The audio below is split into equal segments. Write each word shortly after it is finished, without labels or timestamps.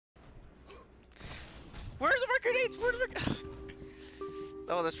grenades! Where did I...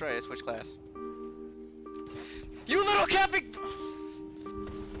 Oh, that's right. I switched class. You little camping...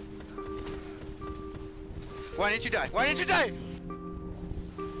 Why didn't you die? Why didn't you die?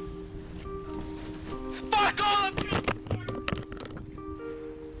 Fuck all of you!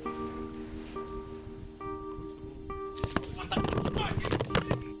 What the fuck?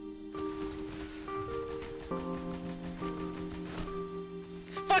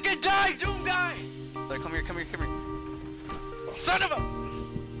 Fucking die, Doom guy! Like, come here, come here, come here. Son of a...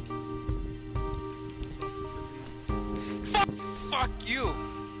 Fuck you!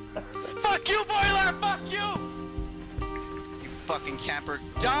 Fuck you, boiler! Fuck you! You fucking camper,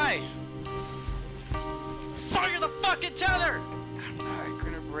 die! Fire the fucking tether! I'm not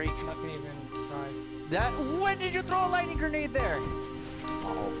gonna break. I'm not gonna even try. That. When did you throw a lightning grenade there?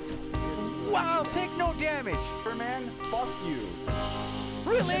 Oh. Wow, take no damage. Man, fuck you.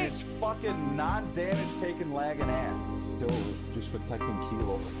 Really? And it's fucking non-damage taking lagging ass. So, just protecting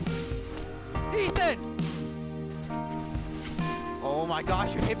Kilo. Ethan! Oh my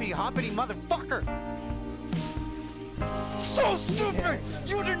gosh, you hippity hoppity motherfucker! So stupid!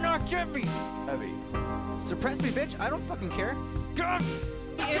 You did not get me! Heavy. Suppress me, bitch! I don't fucking care! God!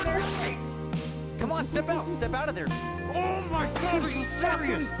 In there! Come on, step out! Step out of there! Oh my god, are you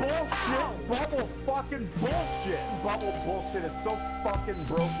serious? Bullshit! Bubble fucking bullshit! Bubble bullshit is so fucking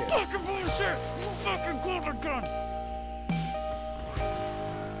broken. Fucking bullshit! You fucking golden gun!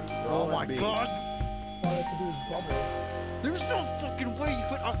 Oh my god! All I have to do is bubble. There's no fucking way you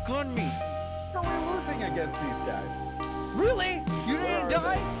could outgun me! How are we losing against these guys? Really? You didn't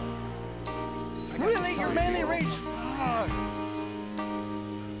die? Really? Your melee range?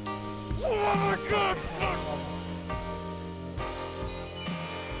 Oh my god!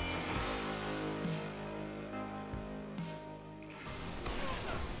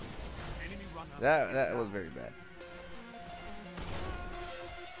 That was very bad.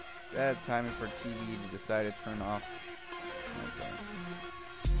 Bad timing for TV to decide to turn off. That's all.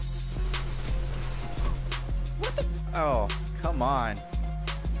 What the? Oh, come on.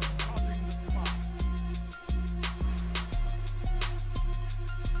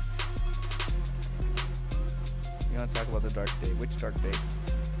 You want to talk about the dark day? Which dark day?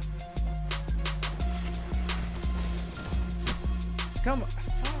 Come on.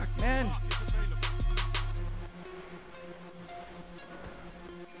 Fuck, man.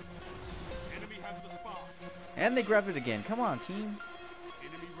 And they grabbed it again. Come on, team.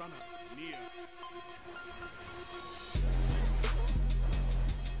 Enemy runner near.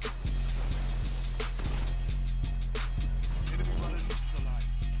 Enemy runner neutralized.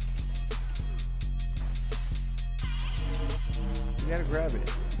 You gotta grab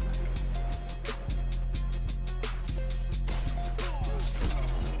it.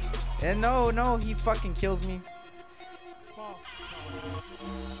 And no, he fucking kills me.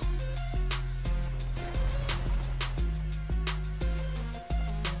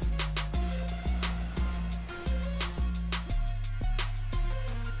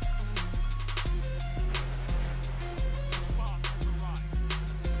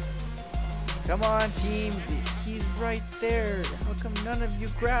 Come on, team. He's right there. How come none of you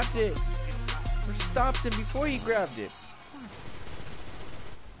grabbed it? Or stopped him before he grabbed it?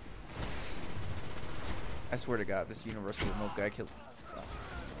 I swear to God, this universal remote guy kills me.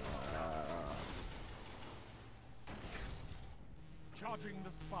 Charging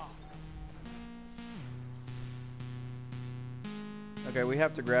the spark. Okay, we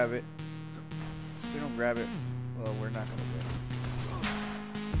have to grab it. If we don't grab it, well, we're not gonna win.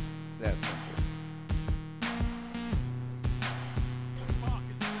 It's that simple.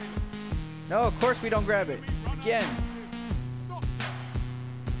 No, of course we don't grab it. Again.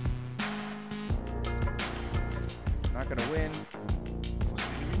 Not gonna win.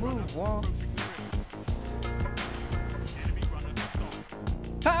 Move, Wall.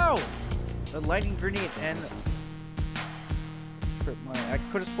 How? A lightning grenade and trip mine. I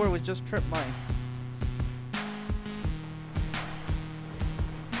could have swore it was just trip mine.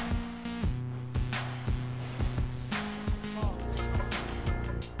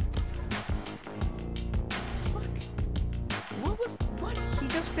 What? He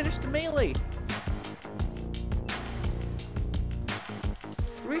just finished the melee.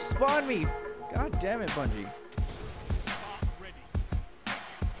 Respawn me. God damn it, Bungie.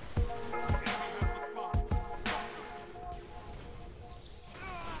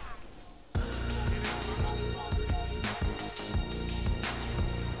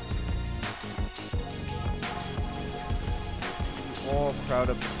 All crowd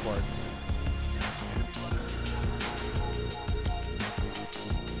up the spark.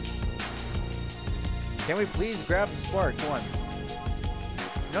 Can we please grab the spark once?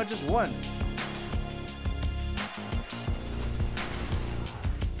 No, just once.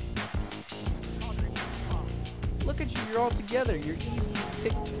 Look at you, you're all together. You're easily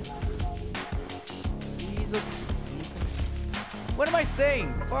picked. Easy. What am I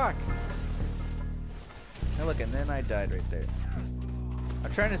saying? Fuck. Now look, and then I died right there.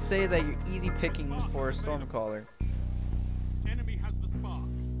 I'm trying to say that you're easy pickings for a Stormcaller. Enemy has the spark.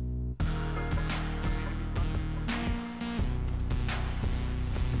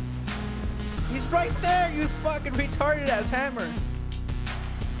 He's right there, you fucking retarded ass hammer. You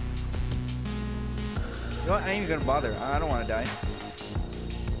know what? I ain't even gonna bother. I don't want to die.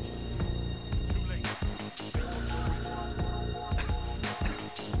 Too late.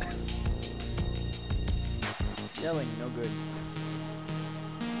 Yelling, no good.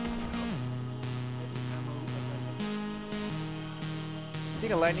 You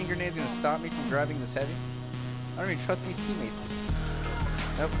think a lightning grenade is gonna stop me from grabbing this heavy? I don't even trust these teammates.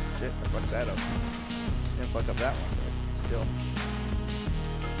 Oh shit, I fucked that up. Didn't fuck up that one, but still.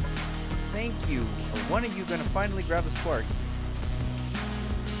 Thank you. Are one of you gonna finally grab the spark?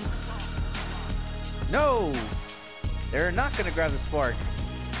 No! They're not gonna grab the spark.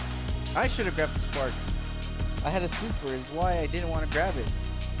 I should have grabbed the spark. I had a super, is why I didn't want to grab it.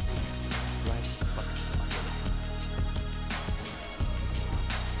 Right, fucking spark.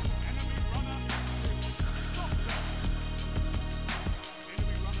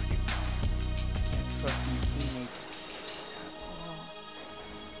 Can't trust these teammates.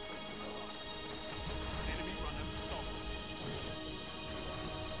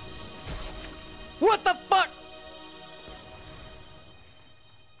 What the fuck?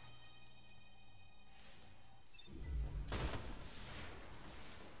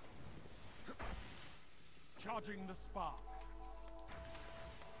 Charging the spark.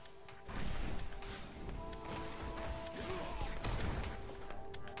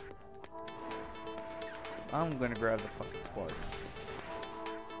 I'm gonna grab the fucking spark.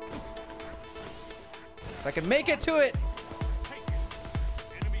 If I can make it to it! Take it.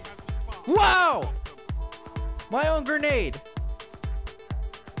 Enemy has the spark. Wow! My own grenade!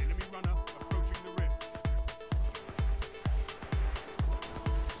 Enemy runner approaching the rift.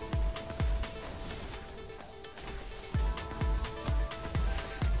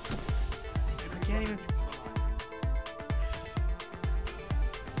 I can't even...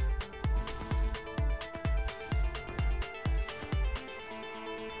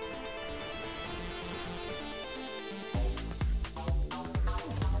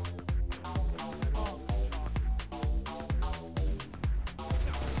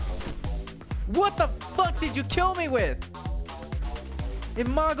 What the fuck did you kill me with?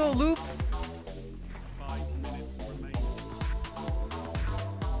 Imago loop? 5 minutes remaining.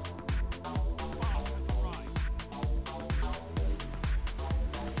 Spark has arrived.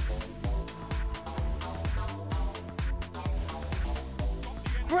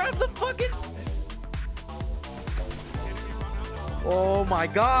 Grab the fucking... Enemy runner. Oh my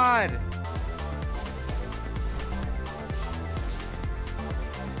god!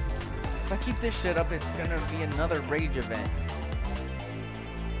 If I keep this shit up, it's gonna be another rage event.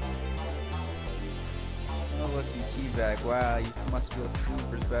 Oh look, you teabag. Wow, you must feel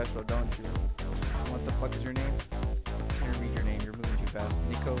super special, don't you? What the fuck is your name? I can't read your name, you're moving too fast.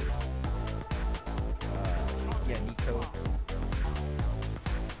 Nico? Yeah, Nico.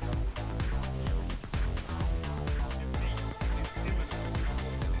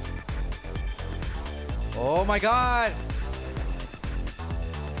 Oh my god!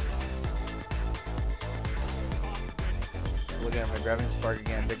 Look at them, they're grabbing the spark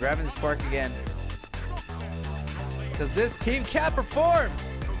again. They're grabbing the spark again. Because this team can't perform!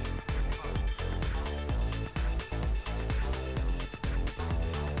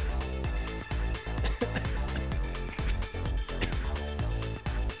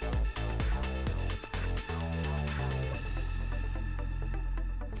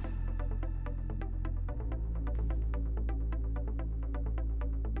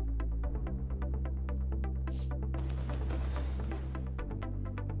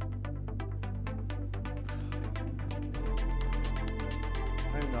 I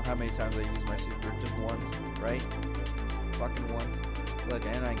don't even know how many times I use my super. Just once, right? Fucking once. Look,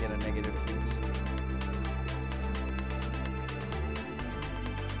 and I get a negative QB.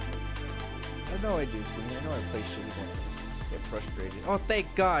 I know I do, Queen. I know I play shitty when I get frustrated. Oh,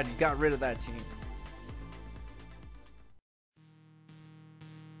 thank God you got rid of that team.